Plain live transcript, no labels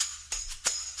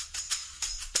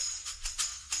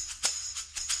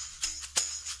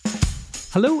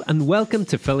Hello and welcome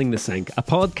to Filling the Sink, a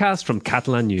podcast from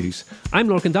Catalan News. I'm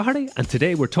Lorcan Doherty and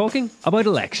today we're talking about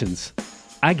elections.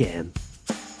 Again.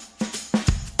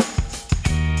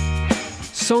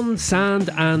 Sun, sand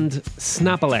and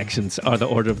snap elections are the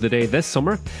order of the day this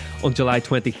summer. On July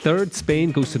 23rd,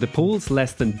 Spain goes to the polls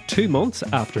less than 2 months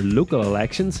after local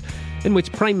elections, in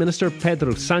which Prime Minister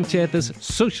Pedro Sanchez's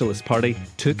Socialist Party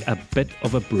took a bit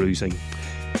of a bruising.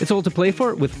 It's all to play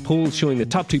for, with polls showing the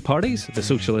top two parties, the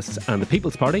Socialists and the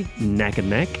People's Party, neck and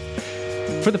neck.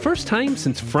 For the first time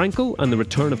since Franco and the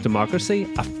return of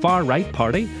democracy, a far-right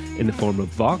party, in the form of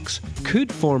Vox,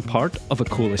 could form part of a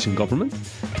coalition government.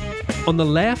 On the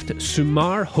left,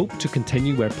 Sumar hoped to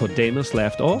continue where Podemos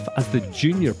left off as the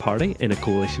junior party in a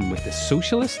coalition with the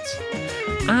Socialists.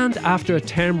 And after a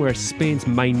term where Spain's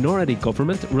minority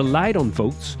government relied on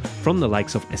votes from the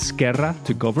likes of Esquerra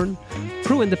to govern,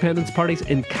 pro-independence parties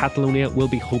in Catalonia will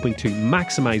be hoping to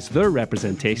maximise their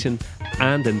representation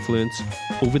and influence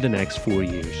over the next 4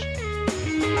 years.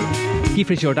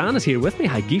 Guifré Jordan is here with me.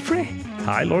 Hi, Guifré.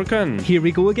 Hi, Lorcan. Here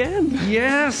we go again.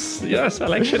 Yes,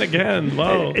 election again.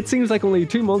 Wow. It seems like only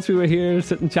 2 months we were here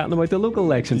sitting chatting about the local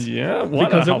elections. Yeah,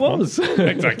 because it was.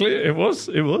 Exactly, it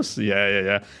was.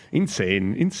 Yeah.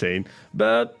 Insane.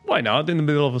 But why not in the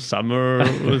middle of a summer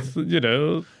with,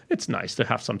 it's nice to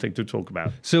have something to talk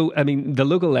about. So, the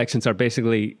local elections are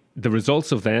basically, the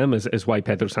results of them is why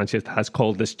Pedro Sanchez has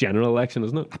called this general election,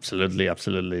 isn't it?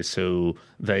 Absolutely. So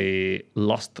they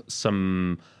lost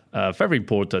some very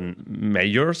important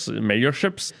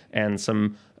mayorships and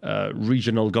some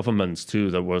regional governments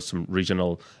too. There was some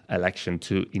regional election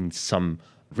too in some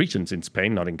regions in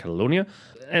Spain, not in Catalonia.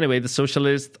 Anyway, the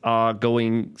socialists are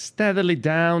going steadily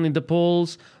down in the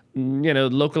polls.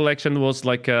 Local election was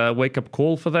like a wake-up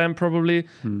call for them, probably.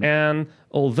 And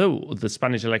although the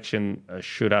Spanish election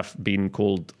should have been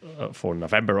called for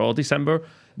November or December,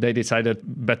 they decided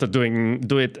better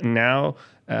do it now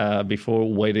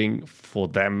before waiting for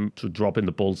them to drop in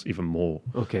the polls even more.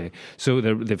 Okay, so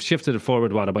they've shifted it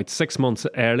forward, about 6 months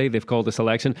early. They've called this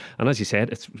election. And as you said,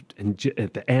 it's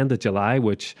at the end of July,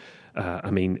 which,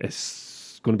 is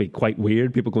going to be quite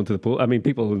weird. People going to the poll.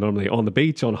 People are normally on the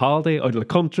beach, on holiday, out of the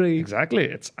country. Exactly.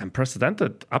 It's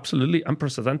unprecedented. Absolutely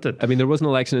unprecedented. There was an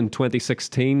election in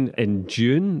 2016 in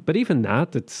June, but even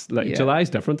that, it's like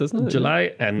July's different, isn't it?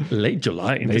 July and late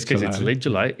July. In this case, it's late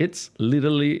July. It's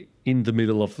literally in the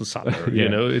middle of the summer.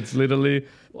 It's literally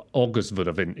August would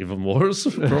have been even worse,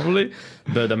 probably.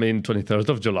 But 23rd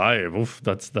of July,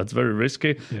 that's very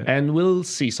risky. Yeah. And we'll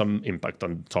see some impact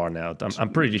on turnout.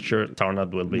 I'm pretty sure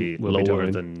turnout will be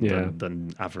lower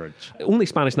than average. Only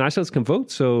Spanish nationals can vote,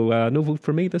 so no vote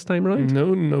for me this time around.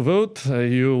 No vote.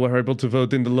 You were able to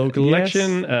vote in the local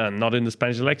election, not in the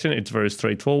Spanish election. It's very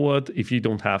straightforward. If you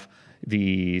don't have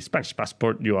the Spanish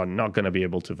passport, you are not going to be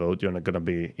able to vote. You're not going to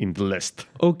be in the list.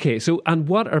 Okay, and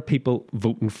what are people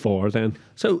voting for then?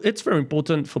 So it's very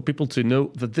important for people to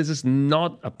know that this is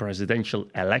not a presidential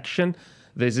election.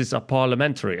 This is a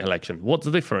parliamentary election. What's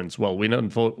the difference? Well,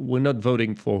 we're not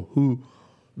voting for who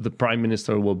the prime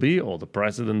minister will be or the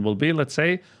president will be, let's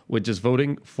say. We're just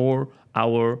voting for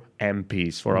our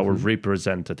MPs, for our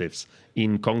representatives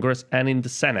in Congress and in the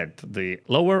Senate, the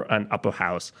lower and upper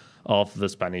house of the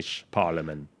Spanish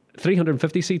parliament.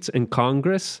 350 seats in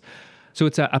Congress. So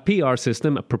it's a PR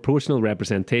system, a proportional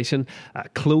representation, a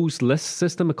closed list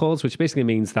system, it calls, which basically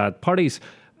means that parties,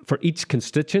 for each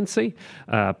constituency,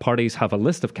 parties have a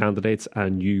list of candidates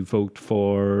and you vote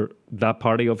for that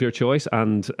party of your choice.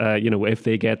 And, if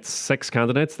they get 6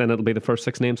 candidates, then it'll be the first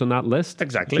 6 names on that list.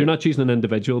 Exactly. So you're not choosing an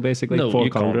individual, basically, for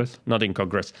Congress? Not in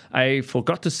Congress. I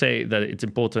forgot to say that it's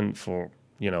important for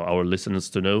our listeners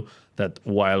to know that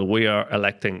while we are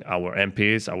electing our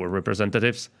MPs, our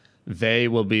representatives, they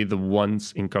will be the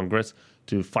ones in Congress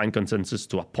to find consensus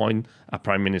to appoint a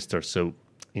prime minister. So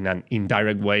in an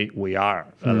indirect way, we are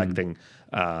electing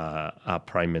a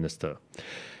prime minister.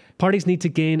 Parties need to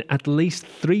gain at least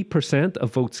 3%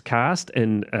 of votes cast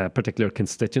in a particular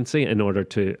constituency in order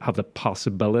to have the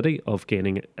possibility of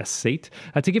gaining a seat.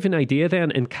 To give you an idea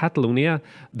then, in Catalonia,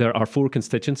 there are 4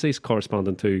 constituencies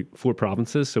corresponding to 4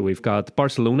 provinces. So we've got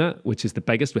Barcelona, which is the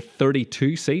biggest with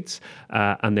 32 seats.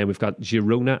 And then we've got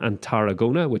Girona and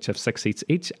Tarragona, which have 6 seats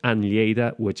each, and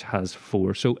Lleida, which has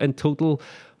 4. So in total,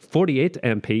 48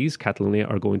 MPs Catalonia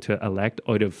are going to elect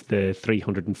out of the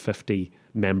 350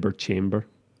 member chamber.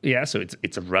 Yeah, so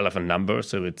it's a relevant number.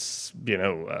 So it's,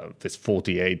 there's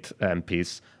 48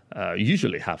 MPs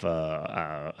usually have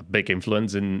a big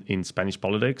influence in Spanish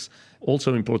politics.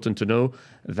 Also important to know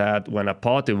that when a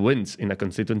party wins in a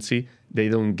constituency, they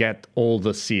don't get all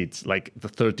the seats. Like the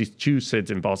 32 seats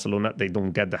in Barcelona, they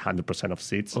don't get the 100% of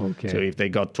seats. Okay. So if they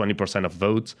got 20% of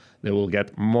votes, they will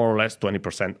get more or less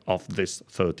 20% of this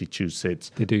 32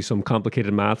 seats. They do some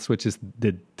complicated maths, which is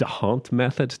the D'Hondt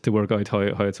method to work out how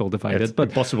it's all divided. It's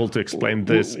impossible to explain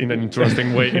this in an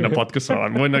interesting way in a podcast, so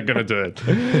we're not going to do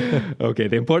it. Okay,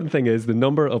 the important thing is the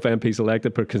number of MPs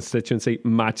elected per constituency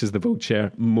matches the vote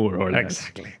share, more or less.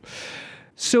 Exactly.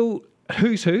 So,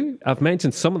 who's who? I've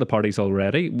mentioned some of the parties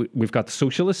already. We've got the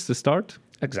Socialists to start.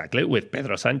 Exactly, with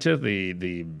Pedro Sánchez,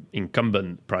 the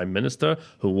incumbent prime minister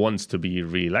who wants to be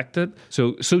re-elected.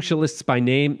 So socialists by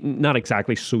name, not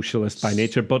exactly socialist by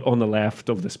nature, but on the left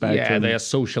of the spectrum. Yeah, they are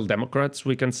social democrats,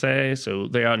 we can say. So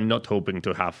they are not hoping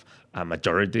to have a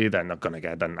majority. They're not going to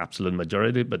get an absolute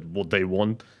majority, but what they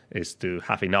want is to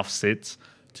have enough seats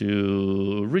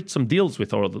to reach some deals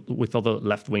with other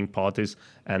left-wing parties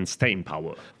and stay in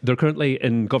power. They're currently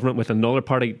in government with another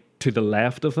party to the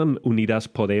left of them, Unidas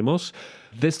Podemos.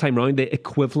 This time round, the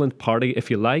equivalent party, if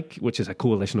you like, which is a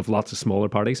coalition of lots of smaller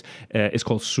parties, is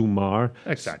called Sumar.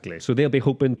 Exactly. So they'll be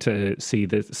hoping to see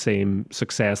the same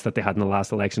success that they had in the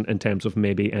last election in terms of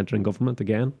maybe entering government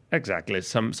again. Exactly.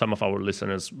 Some of our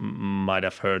listeners might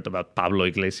have heard about Pablo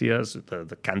Iglesias,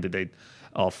 the candidate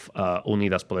of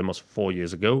Unidas Podemos 4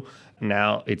 years ago.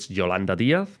 Now it's Yolanda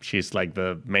Díaz. She's like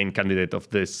the main candidate of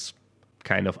this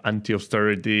kind of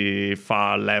anti-austerity,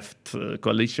 far-left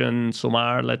coalition,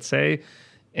 Sumar, let's say.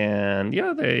 And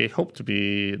yeah, they hope to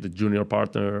be the junior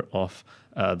partner of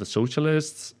the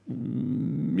socialists.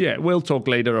 Yeah, we'll talk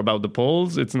later about the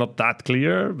polls. It's not that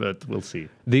clear, but we'll see.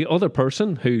 The other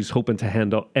person who's hoping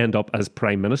to end up as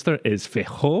prime minister is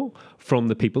Feijóo from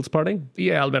the People's Party.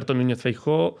 Yeah, Alberto Núñez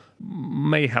Feijóo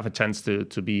may have a chance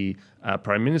to be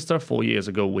prime minister. 4 years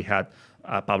ago, we had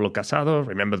Pablo Casado.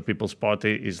 Remember, the People's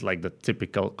Party is like the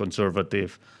typical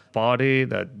conservative party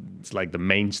that's like the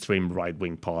mainstream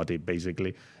right-wing party,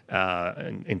 basically.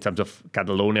 In terms of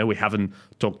Catalonia, we haven't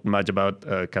talked much about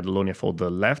Catalonia for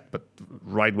the left, but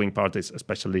right-wing parties,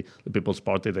 especially the People's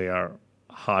Party, they are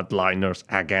hardliners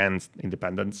against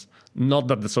independence. Not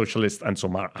that the socialists and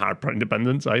some are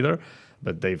pro-independence either,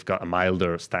 but they've got a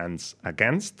milder stance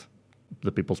against.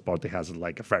 The People's Party has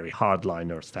like a very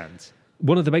hardliner stance.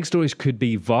 One of the big stories could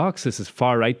be Vox. This is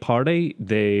far-right party.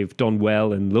 They've done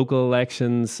well in local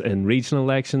elections, in regional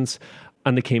elections,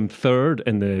 and they came third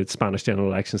in the Spanish general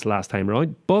elections last time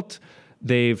around, but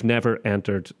they've never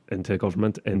entered into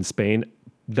government in Spain.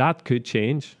 That could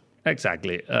change.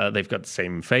 Exactly. They've got the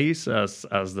same face as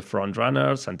the front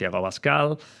runner, Santiago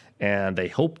Abascal, and they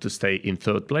hope to stay in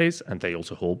third place, and they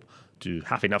also hope to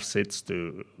have enough seats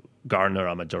to garner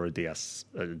a majority as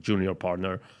a junior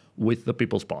partner with the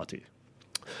People's Party.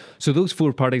 So those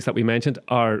four parties that we mentioned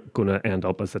are going to end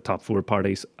up as the top four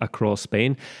parties across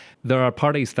Spain. There are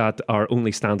parties that are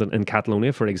only standing in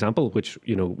Catalonia, for example, which,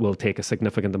 you know, will take a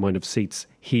significant amount of seats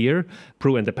here.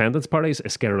 Pro-independence parties,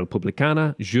 Esquerra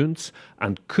Republicana, Junts,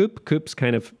 and CUP. CUP's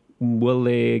kind of, will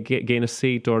they gain a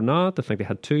seat or not? I think they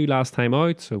had 2 last time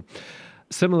out. So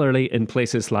similarly, in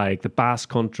places like the Basque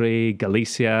Country,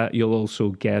 Galicia, you'll also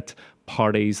get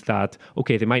parties that,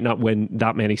 okay, they might not win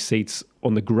that many seats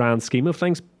on the grand scheme of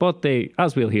things, but they,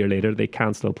 as we'll hear later, they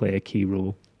can still play a key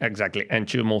role. Exactly. And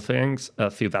 2 more things.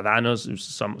 Ciudadanos,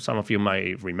 some of you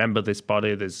might remember this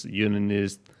party, this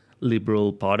unionist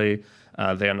liberal party.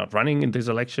 They are not running in this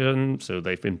election, so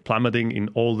they've been plummeting in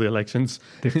all the elections.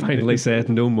 They finally said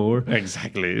no more.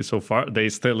 Exactly. So far, they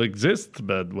still exist,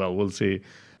 but, well, we'll see.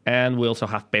 And we also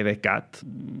have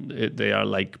PDeCAT. They are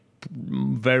like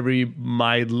very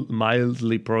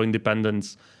mildly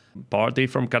pro-independence party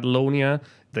from Catalonia.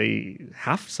 They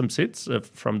have some seats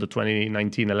from the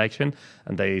 2019 election,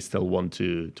 and they still want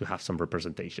to have some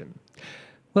representation.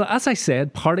 Well, as I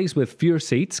said, parties with fewer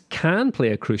seats can play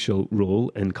a crucial role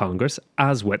in Congress,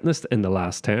 as witnessed in the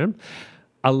last term.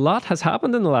 A lot has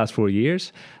happened in the last 4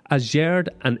 years, as Gerard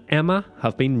and Emma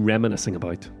have been reminiscing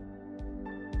about.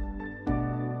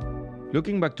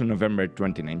 Looking back to November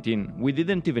 2019, we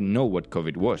didn't even know what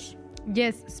COVID was.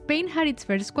 Yes, Spain had its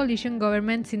first coalition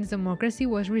government since democracy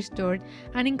was restored,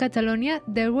 and in Catalonia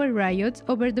there were riots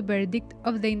over the verdict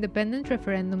of the independence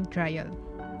referendum trial.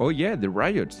 Oh yeah, the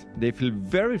riots. They feel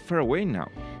very far away now.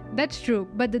 That's true,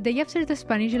 but the day after the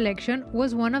Spanish election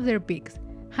was one of their peaks.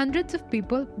 Hundreds of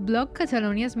people blocked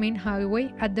Catalonia's main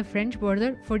highway at the French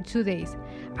border for 2 days.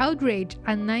 Outrage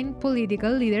and 9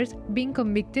 political leaders being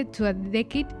convicted to a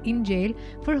decade in jail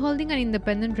for holding an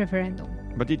independent referendum.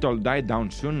 But it all died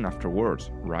down soon afterwards,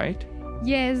 right?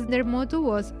 Yes, their motto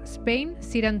was Spain,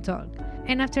 sit and talk.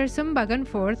 And after some back and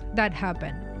forth, that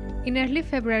happened. In early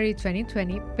February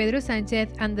 2020, Pedro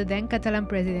Sánchez and the then Catalan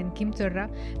president Quim Torra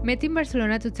met in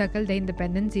Barcelona to tackle the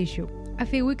independence issue. A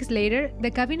few weeks later, the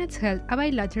cabinets held a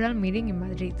bilateral meeting in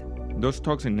Madrid. Those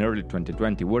talks in early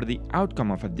 2020 were the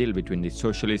outcome of a deal between the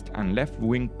socialist and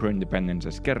left-wing pro-independence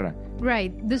Esquerra.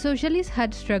 Right, the socialists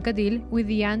had struck a deal with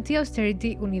the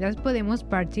anti-austerity Unidas Podemos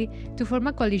party to form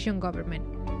a coalition government.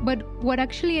 But what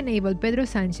actually enabled Pedro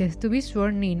Sánchez to be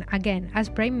sworn in again as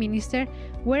Prime Minister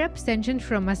were abstentions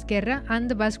from Esquerra and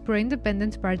the Basque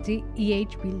pro-independence party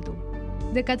EH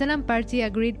Bildu. The Catalan party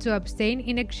agreed to abstain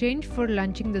in exchange for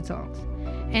launching the talks.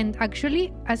 And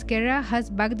actually, Esquerra has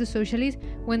backed the socialists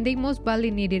when they most badly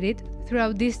needed it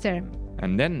throughout this term.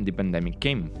 And then the pandemic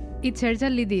came. It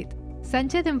certainly did.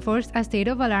 Sánchez enforced a state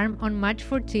of alarm on March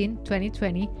 14,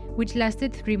 2020, which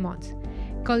lasted 3 months,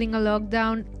 calling a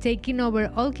lockdown, taking over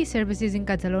all key services in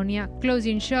Catalonia,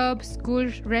 closing shops,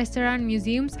 schools, restaurants,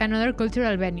 museums, and other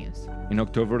cultural venues. In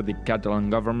October, the Catalan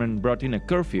government brought in a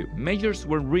curfew. Measures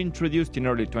were reintroduced in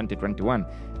early 2021,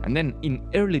 and then in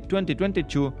early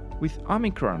 2022 with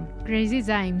Omicron. Crazy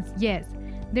times, yes.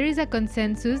 There is a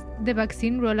consensus the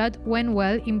vaccine rollout went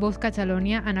well in both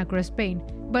Catalonia and across Spain,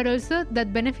 but also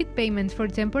that benefit payments for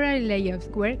temporary layoffs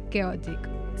were chaotic.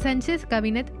 Sánchez's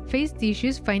cabinet faced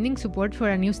issues finding support for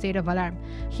a new state of alarm.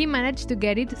 He managed to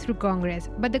get it through Congress,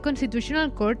 but the Constitutional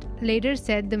Court later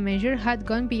said the measure had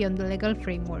gone beyond the legal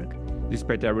framework.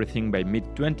 Despite everything, by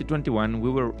mid-2021 we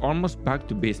were almost back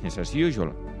to business as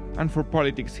usual. And for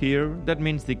politics here, that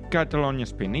means the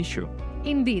Catalonia-Spain issue.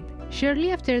 Indeed,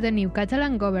 shortly after the new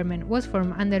Catalan government was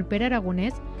formed under Per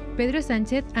Aragonès, Pedro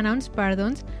Sánchez announced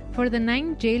pardons for the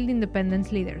 9 jailed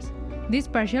independence leaders. These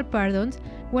partial pardons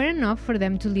were enough for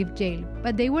them to leave jail,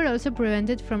 but they were also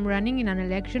prevented from running in an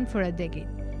election for a decade.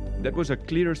 That was a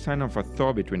clear sign of a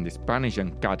thaw between the Spanish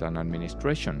and Catalan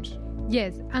administrations.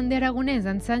 Yes, and the Aragonès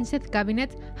and Sánchez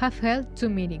cabinets have held 2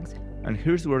 meetings. And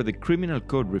here's where the criminal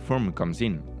code reform comes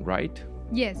in, right?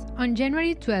 Yes, on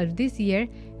January 12 this year,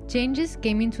 changes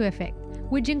came into effect,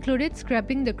 which included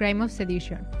scrapping the crime of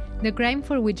sedition, the crime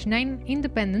for which 9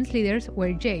 independence leaders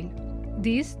were jailed.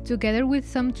 This, together with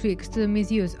some tweaks to the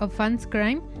misuse of funds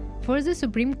crime, forced the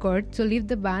Supreme Court to lift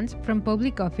the bans from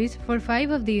public office for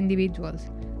 5 of the individuals.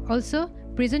 Also,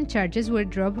 prison charges were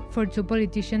dropped for 2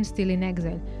 politicians still in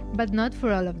exile, but not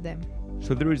for all of them.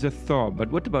 So there is a thaw,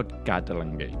 but what about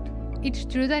Catalan Gate? It's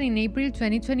true that in April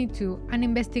 2022, an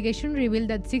investigation revealed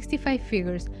that 65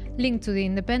 figures linked to the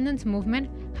independence movement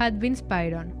had been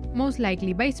spied on, most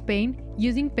likely by Spain,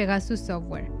 using Pegasus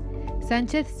software.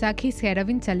 Sánchez sacked his head of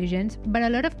intelligence, but a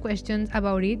lot of questions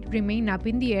about it remain up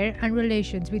in the air and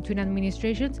relations between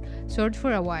administrations soared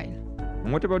for a while.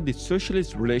 And what about the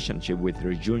socialist relationship with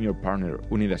their junior partner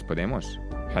Unidas Podemos?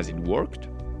 Has it worked?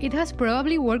 It has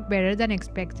probably worked better than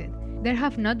expected. There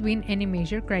have not been any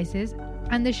major crises,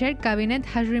 and the shared cabinet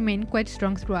has remained quite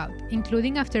strong throughout,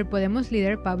 including after Podemos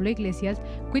leader Pablo Iglesias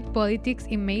quit politics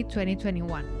in May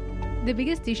 2021. The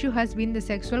biggest issue has been the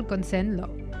sexual consent law.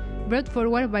 Brought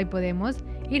forward by Podemos,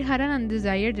 it had an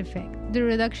undesired effect, the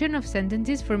reduction of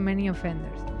sentences for many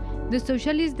offenders. The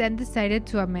socialists then decided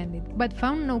to amend it, but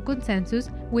found no consensus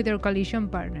with their coalition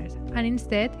partners, and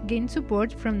instead gained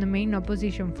support from the main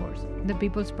opposition force, the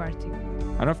People's Party.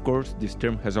 And of course, this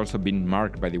term has also been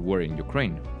marked by the war in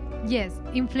Ukraine. Yes,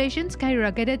 inflation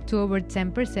skyrocketed to over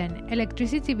 10%,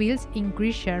 electricity bills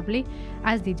increased sharply,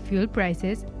 as did fuel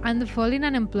prices, and the fall in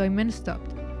unemployment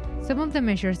stopped. Some of the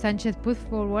measures Sánchez put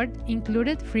forward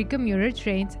included free commuter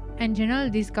trains and general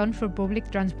discount for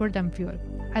public transport and fuel,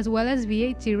 as well as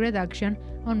VAT reduction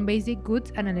on basic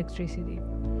goods and electricity.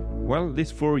 Well,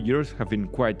 these 4 years have been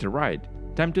quite a ride.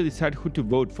 Time to decide who to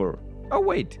vote for. Oh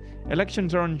wait,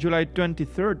 elections are on July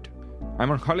 23rd.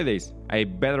 I'm on holidays. I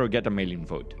better get a mail-in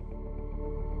vote.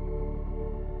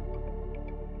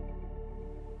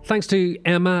 Thanks to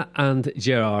Emma and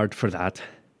Gerard for that.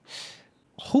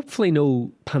 Hopefully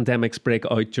no pandemics break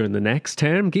out during the next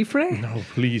term, Guifré. No,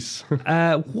 please.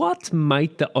 What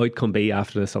might the outcome be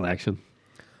after this election?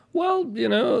 Well,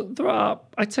 there are,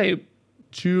 I'd say,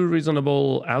 2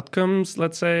 reasonable outcomes.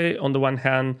 Let's say, on the one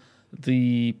hand,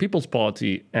 the People's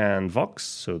Party and Vox,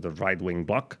 so the right-wing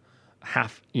bloc,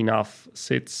 have enough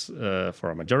seats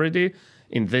for a majority.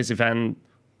 In this event,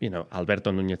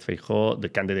 Alberto Núñez Feijóo, the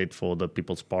candidate for the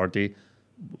People's Party,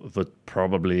 would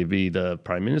probably be the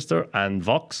Prime Minister, and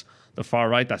Vox, the far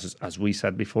right, as we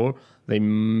said before, they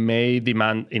may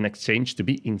demand in exchange to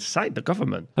be inside the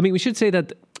government. I mean, we should say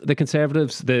that the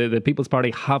Conservatives, the People's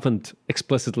Party, haven't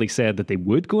explicitly said that they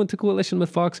would go into coalition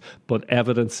with Vox, but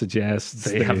evidence suggests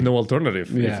they have no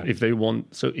alternative if they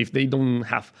want. So if they don't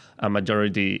have a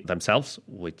majority themselves,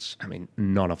 which, I mean,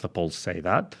 none of the polls say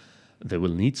that, they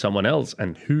will need someone else.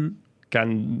 And who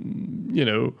can,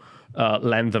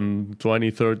 lend them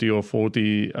 20, 30 or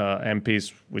 40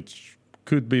 MPs, which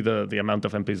could be the amount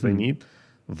of MPs they need.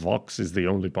 Vox is the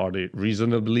only party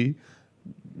reasonably,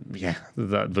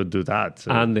 that would do that.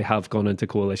 So. And they have gone into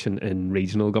coalition in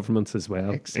regional governments as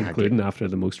well, including after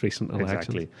the most recent election.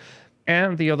 Exactly.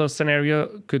 And the other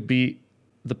scenario could be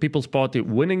the People's Party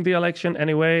winning the election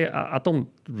anyway. I don't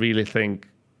really think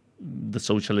the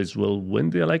Socialists will win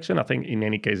the election. I think in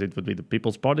any case it would be the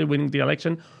People's Party winning the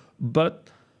election, but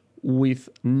with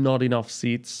not enough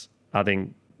seats, I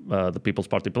think the People's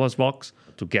Party plus Vox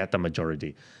to get a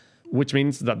majority, which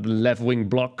means that the left-wing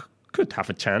bloc could have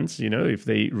a chance, if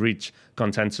they reach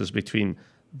consensus between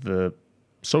the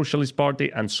Socialist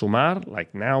Party and Sumar,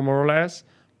 like now more or less,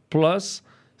 plus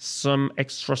some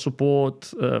extra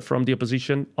support from the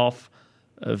opposition of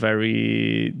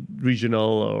very regional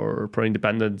or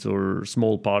pro-independent or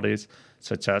small parties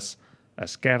such as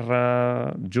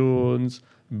Esquerra, Junts,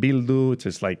 Bildu, which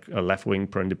is like a left-wing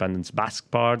pro-independence Basque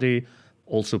party,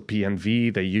 also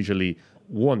PNV. They usually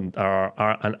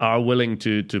are willing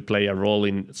to play a role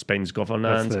in Spain's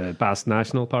governance. That's the Basque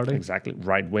National Party. Exactly,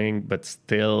 right-wing, but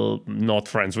still not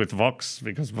friends with Vox,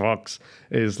 because Vox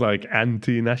is like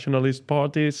anti-nationalist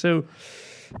party. So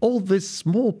all these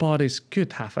small parties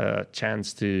could have a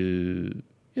chance to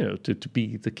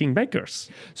be the kingmakers.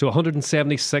 So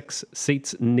 176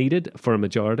 seats needed for a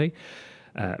majority.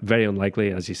 Very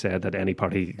unlikely, as you said, that any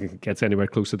party gets anywhere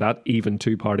close to that. Even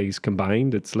two parties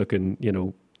combined, it's looking,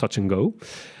 touch and go.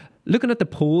 Looking at the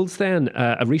polls then,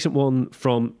 a recent one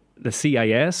from the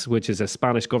CIS, which is a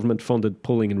Spanish government-funded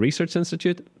polling and research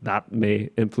institute, that may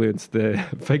influence the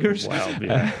figures. Well,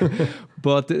 yeah.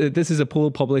 But this is a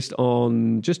poll published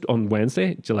on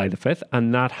Wednesday, July the 5th,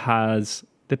 and that has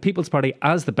the People's Party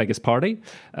as the biggest party,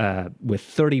 with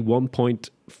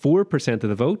 31.4% of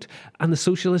the vote, and the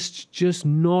Socialists just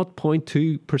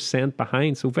 0.2%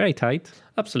 behind, so very tight.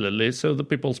 Absolutely. So the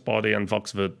People's Party and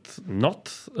Vox would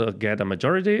not get a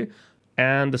majority,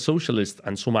 and the Socialists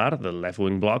and Sumar, the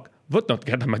left-wing bloc, would not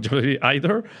get a majority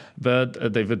either,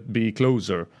 but they would be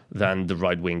closer than the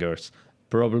right-wingers.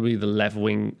 Probably the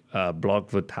left-wing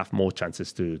bloc would have more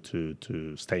chances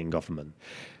to stay in government.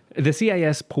 The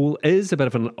CIS poll is a bit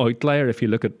of an outlier if you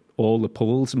look at all the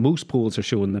polls. Most polls are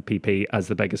showing the PP as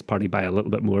the biggest party by a little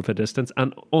bit more of a distance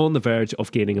and on the verge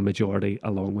of gaining a majority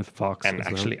along with Vox. And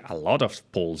actually, a lot of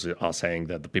polls are saying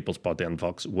that the People's Party and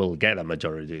Vox will get a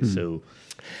majority. So,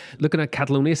 looking at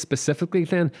Catalonia specifically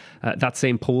then, that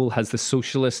same poll has the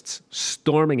Socialists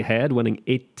storming ahead, winning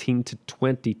 18 to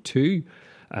 22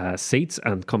 seats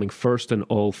and coming first in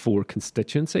all four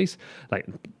constituencies. Like,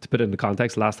 to put it into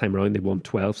context, last time around they won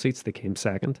 12 seats, they came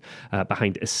second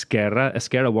behind Esquerra.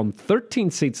 Esquerra won 13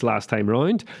 seats last time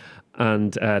round,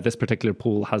 and this particular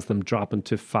poll has them dropping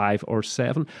to 5 or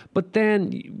 7. But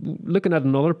then, looking at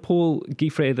another poll,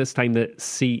 Guifré, this time the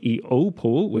CEO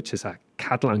poll, which is a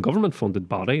Catalan government-funded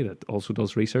body that also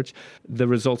does research, the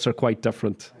results are quite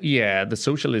different. Yeah, the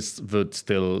Socialists would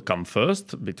still come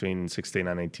first, between 16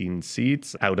 and 18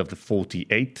 seats out of the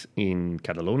 48 in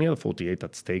Catalonia, the 48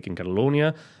 at stake in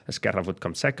Catalonia. Esquerra would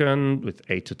come second with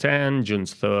 8 to 10,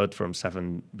 Junts third from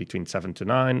between 7 to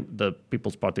 9. The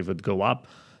People's Party would go up.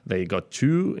 They got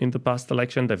 2 in the past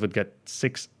election. They would get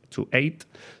 6 to 8.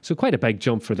 So quite a big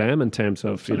jump for them in terms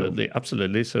of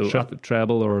absolutely. So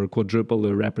treble or quadruple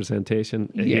the representation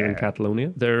here in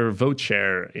Catalonia. Their vote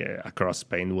share across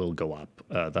Spain will go up.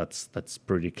 That's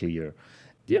pretty clear.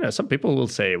 Some people will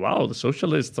say, wow, the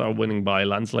Socialists are winning by a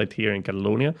landslide here in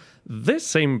Catalonia. This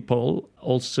same poll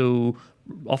also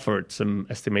offered some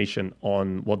estimation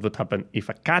on what would happen if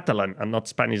a Catalan and not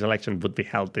Spanish election would be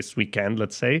held this weekend,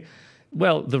 let's say.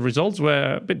 Well, the results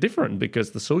were a bit different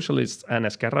because the Socialists and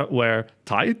Esquerra were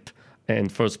tied in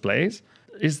first place.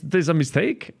 Is this a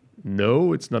mistake?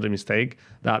 No, it's not a mistake.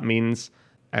 That means,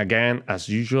 again, as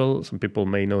usual, some people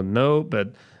may not know,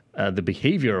 but the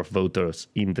behavior of voters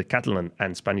in the Catalan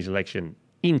and Spanish election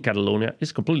in Catalonia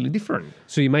is completely different.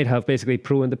 So you might have basically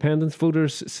pro-independence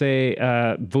voters, say,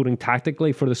 voting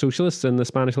tactically for the Socialists in the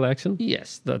Spanish election?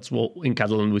 Yes, that's what in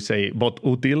Catalan we say vot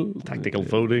útil, tactical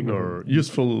voting, or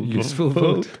useful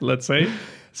vote, let's say.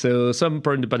 So some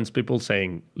pro-independence people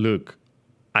saying, look,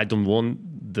 I don't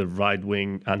want the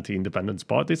right-wing anti-independence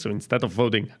party. So instead of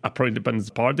voting a pro-independence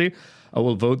party, I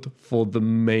will vote for the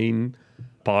main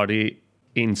party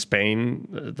in Spain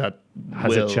that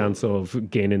has a chance of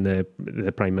gaining the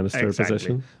prime minister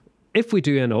position. If we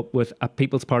do end up with a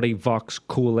People's Party Vox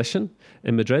coalition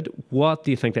in Madrid, what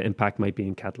do you think the impact might be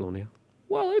in Catalonia?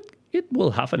 Well, it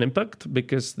will have an impact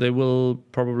because they will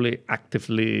probably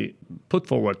actively put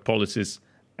forward policies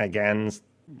against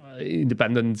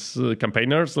independence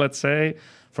campaigners, let's say.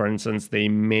 For instance, they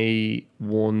may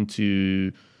want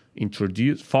to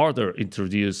further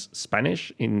introduce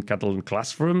Spanish in Catalan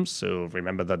classrooms. So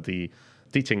remember that the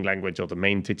teaching language or the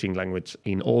main teaching language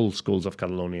in all schools of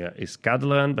Catalonia is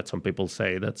Catalan, but some people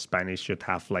say that Spanish should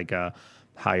have like a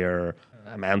higher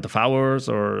amount of hours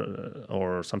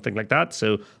or something like that.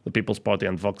 So the People's Party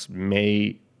and Vox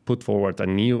may put forward a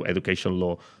new education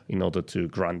law in order to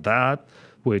grant that.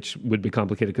 Which would be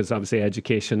complicated because obviously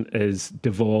education is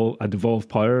a devolved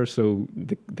power, so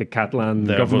the Catalan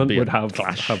government would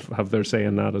have their say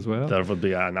in that as well. There would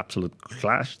be an absolute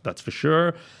clash, that's for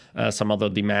sure. Some other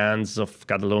demands of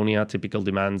Catalonia, typical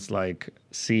demands like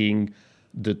seeing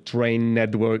the train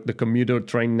network, the commuter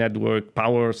train network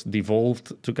powers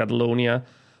devolved to Catalonia.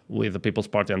 With the People's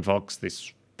Party and Vox,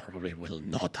 this probably will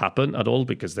not happen at all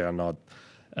because they are not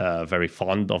very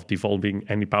fond of devolving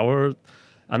any power.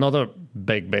 Another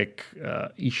big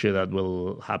issue that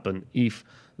will happen if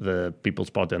the People's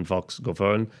Party and Vox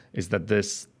govern is that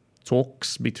this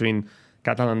talks between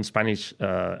Catalan and Spanish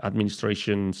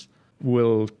administrations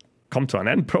will come to an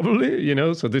end probably,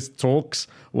 so these talks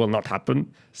will not happen.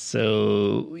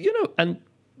 So, and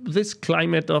this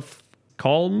climate of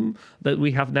calm that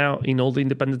we have now in all the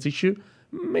independence issue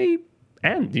may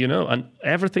end, and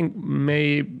everything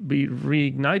may be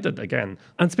reignited again.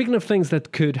 And speaking of things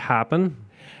that could happen,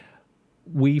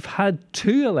 we've had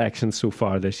 2 elections so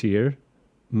far this year.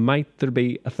 Might there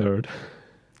be a third?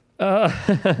 I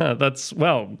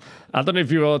don't know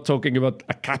if you are talking about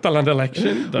a Catalan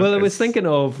election. Well, I was thinking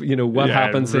of, what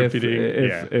happens if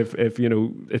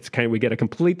it's we get a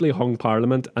completely hung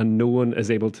parliament and no one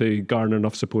is able to garner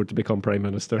enough support to become prime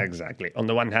minister. Exactly. On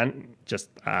the one hand, just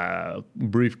a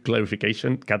brief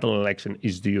clarification, Catalan election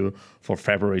is due for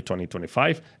February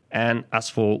 2025. And as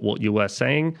for what you were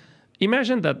saying,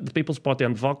 imagine that the People's Party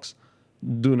and Vox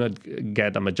do not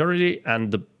get a majority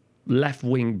and the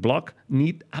left-wing bloc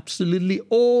need absolutely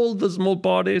all the small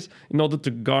parties in order to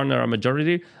garner a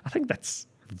majority. I think that's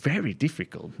very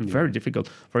difficult, very difficult.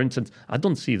 For instance, I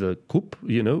don't see the CUP,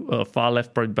 a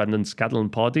far-left pro-independence Catalan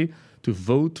party, to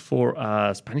vote for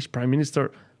a Spanish prime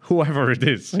minister, whoever it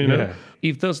is.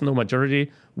 If there's no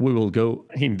majority, we will go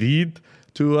indeed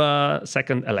to a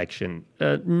second election.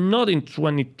 Not in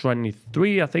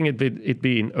 2023, I think it'd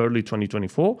be in early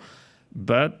 2024,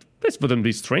 but this wouldn't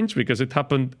be strange because it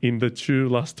happened in the 2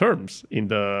 last terms, in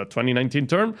the 2019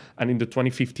 term and in the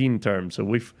 2015 term. So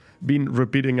we've been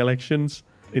repeating elections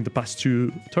in the past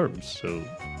 2 terms. So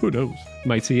who knows?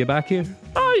 Might see you back here.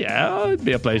 Oh yeah, it'd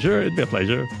be a pleasure.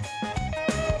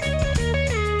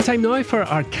 Time now for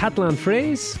our Catalan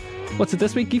phrase. What's it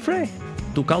this week, Guifré?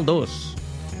 Tocar dos.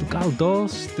 Tocar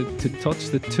dos, to touch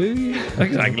the 2.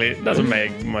 Exactly. It doesn't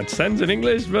make much sense in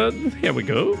English, but here we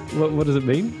go. What does it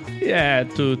mean? Yeah,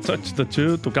 to touch the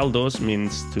 2, tocar dos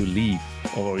means to leave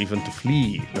or even to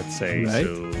flee, let's say. Right.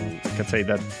 So you can say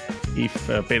that if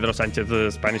Pedro Sánchez, the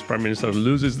Spanish Prime Minister,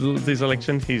 loses this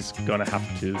election, he's going to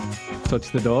have to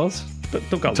touch the doors.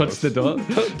 Tocar touch the door.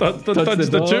 Touch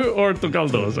the 2 or tocar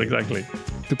dos, exactly.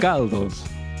 Tocar dos.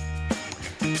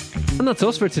 And that's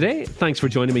us for today. Thanks for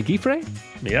joining me, Guifré.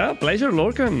 Yeah, pleasure,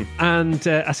 Lorcan. And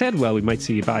I said, well, we might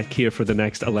see you back here for the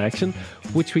next election,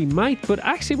 which we might, but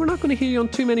actually we're not going to hear you on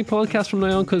too many podcasts from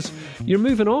now on because you're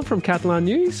moving on from Catalan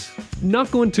news. Not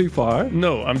going too far.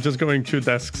 No, I'm just going 2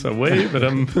 desks away, but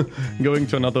I'm going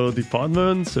to another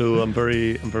department. So I'm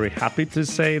very happy to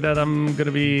say that I'm going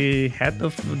to be head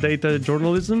of data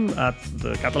journalism at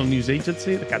the Catalan News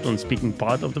Agency, the Catalan speaking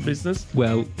part of the business.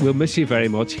 Well, we'll miss you very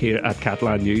much here at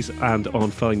Catalan News and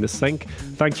on Filling the Sink.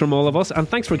 Thanks from all of us, and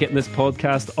thanks for getting this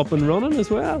podcast up and running as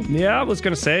well. Yeah, I was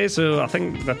going to say, so I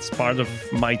think that's part of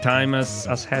my time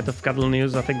as head of Catalan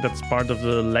News. I think that's part of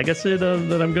the legacy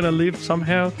that I'm going to leave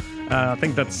somehow. I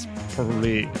think that's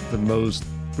probably the most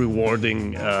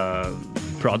rewarding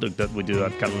product that we do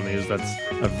at Catalan News. That's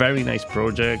a very nice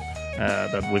project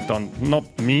that we've done. Not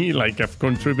me, like I've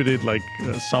contributed like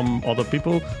some other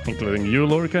people, including you,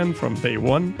 Lorcan, from day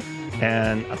one.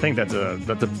 And I think that's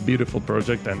a beautiful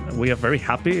project, and we are very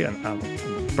happy. And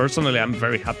personally, I'm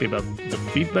very happy about the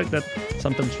feedback that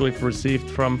sometimes we've received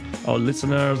from our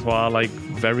listeners who are like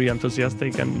very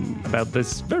enthusiastic and about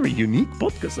this very unique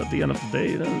podcast at the end of the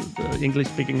day, the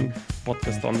English-speaking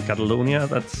podcast on Catalonia.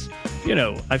 That's,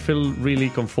 I feel really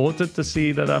comforted to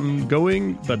see that I'm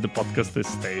going, but the podcast is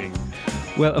staying.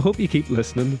 Well, I hope you keep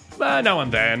listening. Now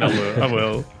and then, I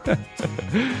will.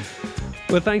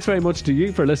 Well, thanks very much to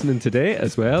you for listening today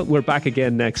as well. We're back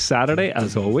again next Saturday,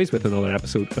 as always, with another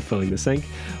episode of Filling the Sink.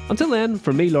 Until then,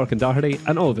 from me, Lorcan Doherty,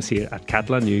 and all of us here at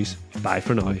Catalan News, bye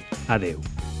for now. Adeu.